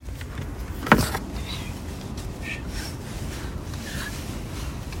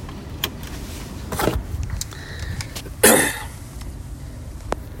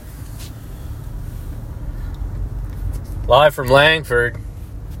Live from Langford.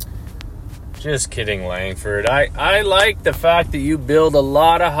 Just kidding, Langford. I like the fact that you build a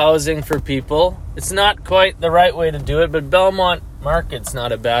lot of housing for people. It's not quite the right way to do it, but Belmont Market's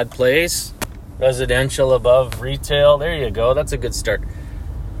not a bad place. Residential above retail. There you go. That's a good start.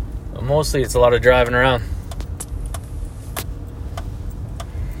 But mostly it's a lot of driving around.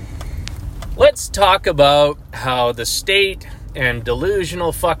 Let's talk about how the state and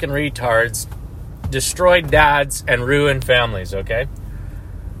delusional fucking retards destroyed dads and ruined families, okay?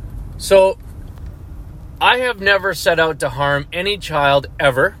 So, I have never set out to harm any child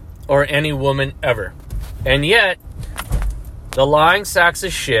ever, or any woman ever. And yet, the lying sacks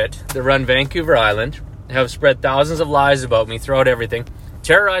of shit that run Vancouver Island have spread thousands of lies about me throughout everything,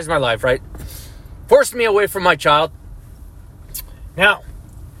 terrorized my life, right? Forced me away from my child. Now,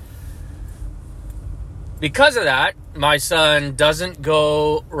 because of that, my son doesn't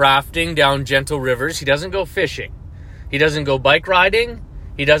go rafting down gentle rivers. He doesn't go fishing. He doesn't go bike riding.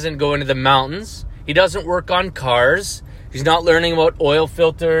 He doesn't go into the mountains. He doesn't work on cars. He's not learning about oil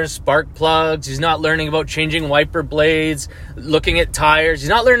filters, spark plugs. He's not learning about changing wiper blades, looking at tires. He's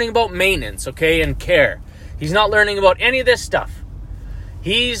not learning about maintenance, okay, and care. He's not learning about any of this stuff.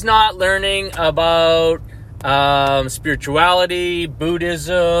 He's not learning about spirituality,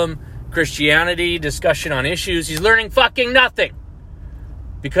 Buddhism, Christianity, discussion on issues. He's learning fucking nothing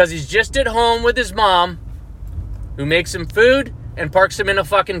because he's just at home with his mom who makes him food and parks him in a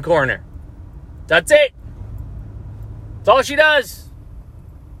fucking corner. That's it. That's all she does.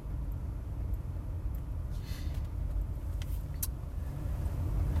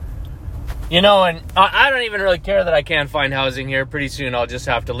 You know, and I don't even really care that I can't find housing here. Pretty soon I'll just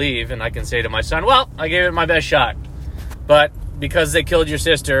have to leave and I can say to my son, well, I gave it my best shot. But because they killed your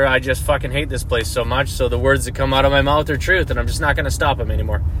sister, I just fucking hate this place so much. So the words that come out of my mouth are truth, and I'm just not going to stop them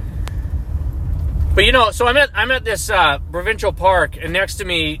anymore. But you know, so I'm at this provincial park, and next to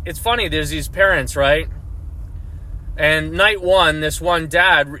me, it's funny. There's these parents, right? And night one, this one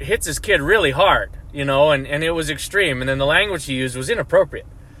dad hits his kid really hard, you know, and it was extreme. And then the language he used was inappropriate.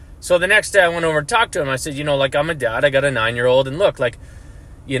 So the next day, I went over and talked to him. I said, you know, like, I'm a dad. I got a 9-year-old, and look, like,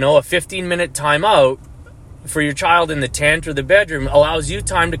 you know, a 15-minute timeout for your child in the tent or the bedroom allows you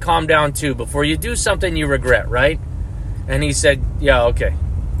time to calm down too before you do something you regret, right? And he said, yeah, okay.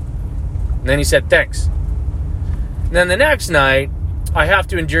 And then he said, thanks. And then the next night, I have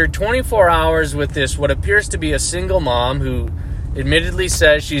to endure 24 hours with this, what appears to be a single mom who admittedly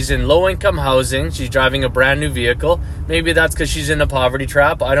says she's in low-income housing. She's driving a brand new vehicle. Maybe that's because she's in a poverty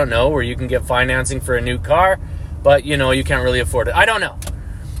trap. I don't know, where you can get financing for a new car, but, you know, you can't really afford it. I don't know.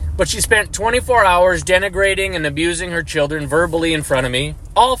 But she spent 24 hours denigrating and abusing her children verbally in front of me.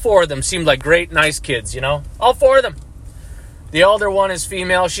 All 4 of them seemed like great, nice kids, you know? All 4 of them. The elder one is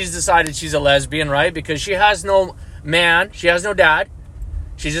female. She's decided she's a lesbian, right? Because she has no man. She has no dad.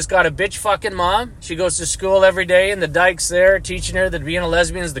 She's just got a bitch fucking mom. She goes to school every day, and the dykes there teaching her that being a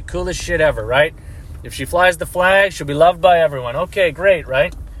lesbian is the coolest shit ever, right? If she flies the flag, she'll be loved by everyone. Okay, great,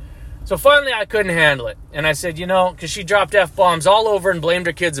 right? So finally, I couldn't handle it. And I said, you know, because she dropped F-bombs all over and blamed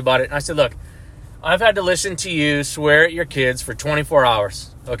her kids about it. And I said, look, I've had to listen to you swear at your kids for 24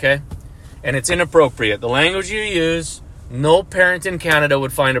 hours, okay? And it's inappropriate. The language you use, no parent in Canada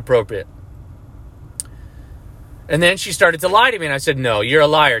would find appropriate. And then she started to lie to me. And I said, no, you're a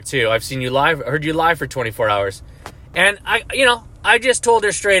liar too. I've seen you lie, heard you lie for 24 hours. And I just told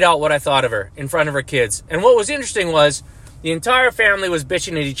her straight out what I thought of her in front of her kids. And what was interesting was, the entire family was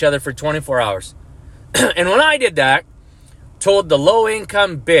bitching at each other for 24 hours. And when I did that, told the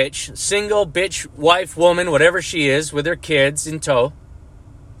low-income bitch, single bitch, wife, woman, whatever she is, with her kids in tow,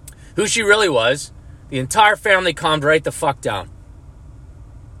 who she really was, the entire family calmed right the fuck down.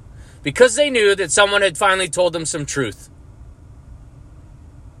 Because they knew that someone had finally told them some truth.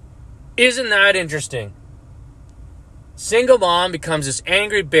 Isn't that interesting? Single mom becomes this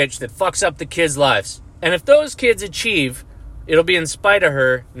angry bitch that fucks up the kids' lives. And if those kids achieve, it'll be in spite of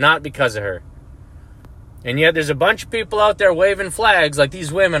her, not because of her. And yet there's a bunch of people out there waving flags like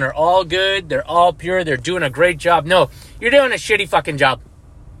these women are all good, they're all pure, they're doing a great job. No, you're doing a shitty fucking job.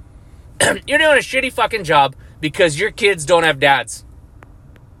 You're doing a shitty fucking job because your kids don't have dads.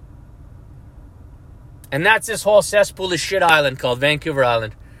 And that's this whole cesspool of shit island called Vancouver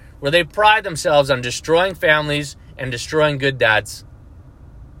Island, where they pride themselves on destroying families and destroying good dads.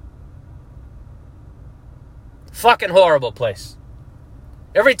 Fucking horrible place.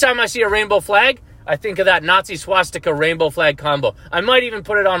 Every time I see a rainbow flag, I think of that Nazi swastika rainbow flag combo. I might even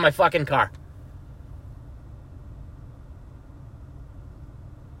put it on my fucking car.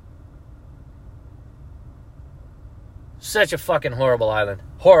 Such a fucking horrible island.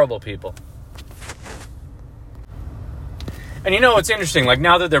 Horrible people. And you know what's interesting? Like,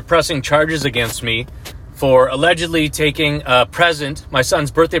 now that they're pressing charges against me for allegedly taking a present, my son's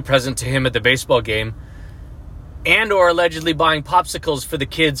birthday present, to him at the baseball game, and or allegedly buying popsicles for the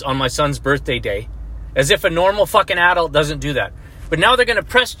kids on my son's birthday day, as if a normal fucking adult doesn't do that. But now they're going to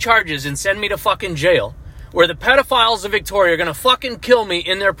press charges and send me to fucking jail, where the pedophiles of Victoria are going to fucking kill me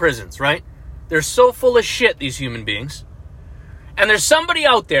in their prisons, right? They're so full of shit, these human beings. And there's somebody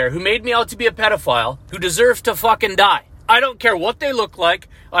out there who made me out to be a pedophile who deserves to fucking die. I don't care what they look like.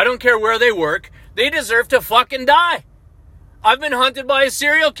 I don't care where they work. They deserve to fucking die. I've been hunted by a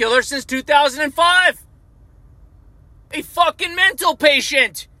serial killer since 2005. A fucking mental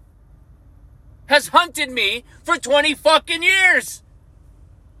patient has hunted me for 20 fucking years.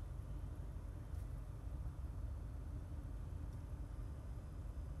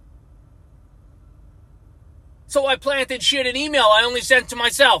 So I planted shit in email I only sent to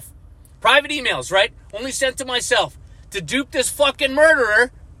myself. Private emails, right? Only sent to myself. To dupe this fucking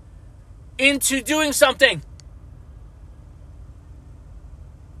murderer into doing something.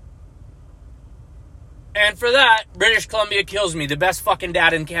 And for that, British Columbia kills me. The best fucking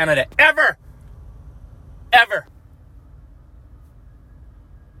dad in Canada. Ever. Ever.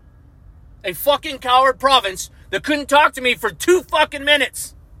 A fucking coward province that couldn't talk to me for 2 fucking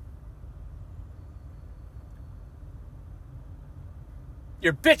minutes.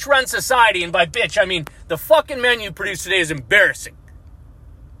 Your bitch-run society, and by bitch, I mean the fucking menu you produced today is embarrassing.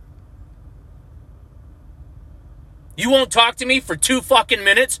 You won't talk to me for 2 fucking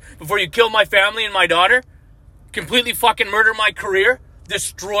minutes before you kill my family and my daughter? Completely fucking murder my career?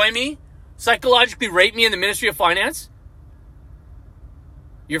 Destroy me? Psychologically rape me in the Ministry of Finance?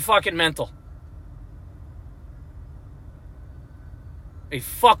 You're fucking mental. A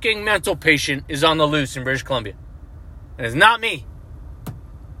fucking mental patient is on the loose in British Columbia. And it's not me.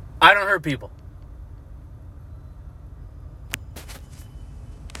 I don't hurt people.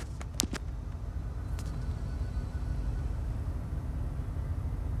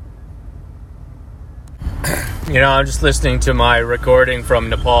 You know, I'm just listening to my recording from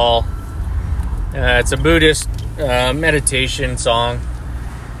Nepal. It's a Buddhist meditation song.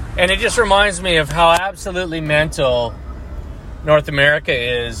 And it just reminds me of how absolutely mental North America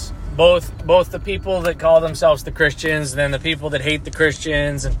is. Both the people that call themselves the Christians and then the people that hate the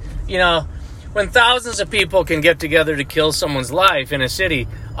Christians. And, you know, when thousands of people can get together to kill someone's life in a city,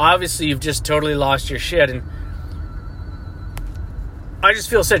 obviously you've just totally lost your shit. And I just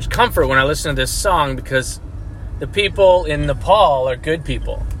feel such comfort when I listen to this song, because the people in Nepal are good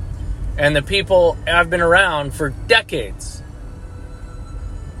people. And the people have been around for decades.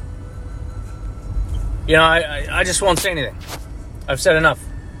 You know, I just won't say anything. I've said enough.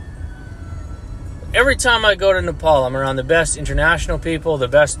 Every time I go to Nepal, I'm around the best international people, the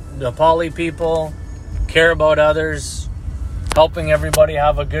best Nepali people, care about others, helping everybody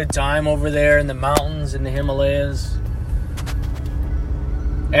have a good time over there in the mountains, in the Himalayas.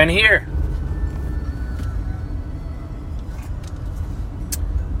 And here,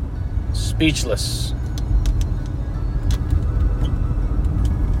 speechless.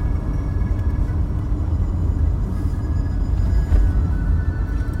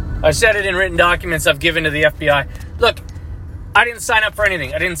 I said it in written documents I've given to the FBI. Look, I didn't sign up for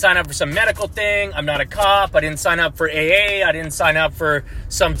anything. I didn't sign up for some medical thing. I'm not a cop. I didn't sign up for AA. I didn't sign up for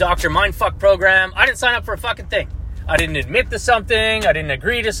some Dr. Mindfuck program. I didn't sign up for a fucking thing. I didn't admit to something. I didn't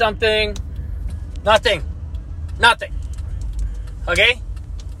agree to something. Nothing. Nothing. Okay?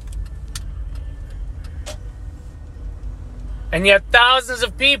 And yet thousands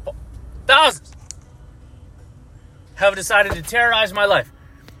of people, thousands, have decided to terrorize my life.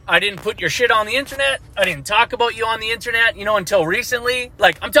 I didn't put your shit on the internet. I didn't talk about you on the internet, until recently.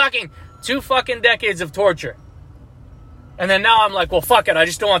 Like, I'm talking 2 fucking decades of torture. And then now I'm like, well, fuck it. I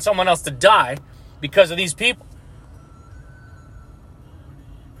just don't want someone else to die because of these people.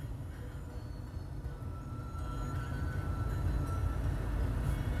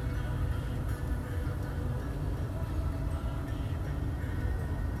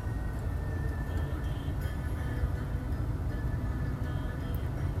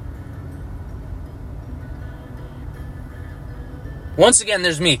 Once again,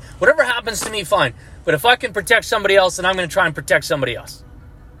 there's me. Whatever happens to me, fine. But if I can protect somebody else, then I'm going to try and protect somebody else.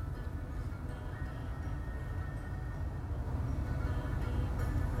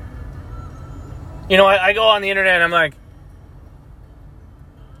 I go on the internet and I'm like,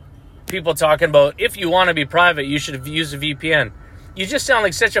 people talking about, if you want to be private, you should use a VPN. You just sound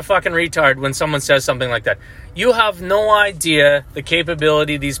like such a fucking retard when someone says something like that. You have no idea the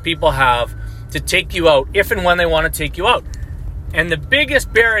capability these people have to take you out if and when they want to take you out. And the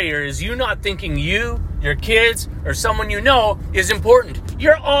biggest barrier is you not thinking you, your kids, or someone you know is important.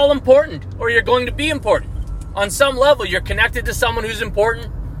 You're all important, or you're going to be important. On some level, you're connected to someone who's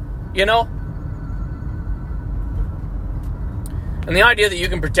important, you know? And the idea that you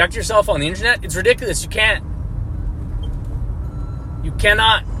can protect yourself on the internet, it's ridiculous. You can't. You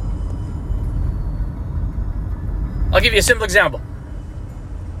cannot. I'll give you a simple example.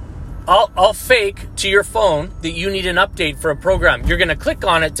 I'll fake to your phone that you need an update for a program. You're going to click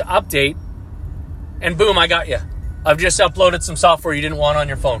on it to update, and boom, I got you. I've just uploaded some software you didn't want on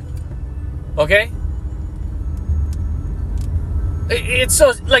your phone. Okay? It's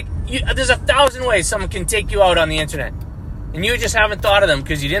so, like, there's 1,000 ways someone can take you out on the internet. And you just haven't thought of them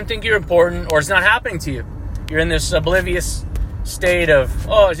because you didn't think you're important, or it's not happening to you. You're in this oblivious state of,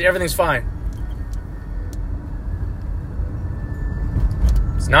 oh, everything's fine.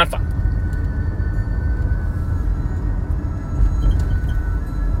 It's not fine.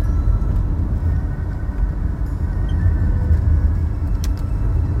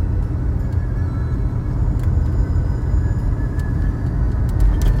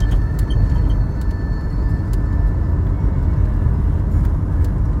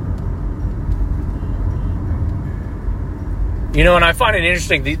 You know, and I find it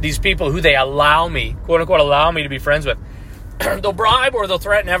interesting, these people who they allow me, quote unquote, allow me to be friends with, they'll bribe or they'll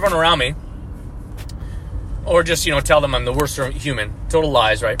threaten everyone around me, or just, you know, tell them I'm the worst human. Total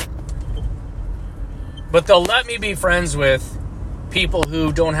lies, right? But they'll let me be friends with people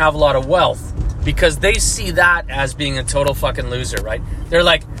who don't have a lot of wealth because they see that as being a total fucking loser, right? They're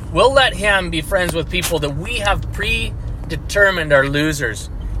like, we'll let him be friends with people that we have predetermined are losers,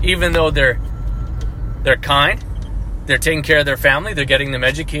 even though they're kind. They're taking care of their family. They're getting them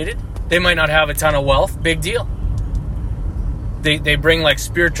educated. They might not have a ton of wealth. Big deal. They bring like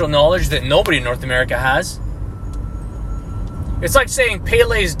spiritual knowledge that nobody in North America has. It's like saying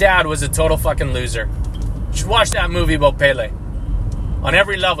Pele's dad was a total fucking loser. You should watch that movie about Pele. On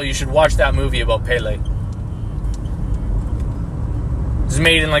every level, you should watch that movie about Pele. It was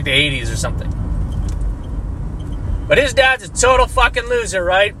made in like the 80s or something. But his dad's a total fucking loser,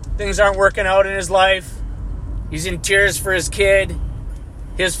 right? Things aren't working out in his life. He's in tears for his kid,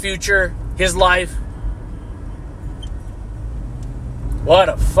 his future, his life. What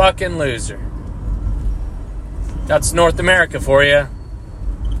a fucking loser. That's North America for you.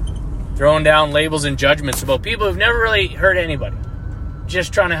 Throwing down labels and judgments about people who've never really hurt anybody.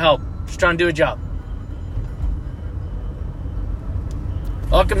 Just trying to help. Just trying to do a job.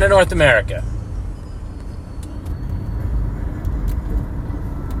 Welcome to North America.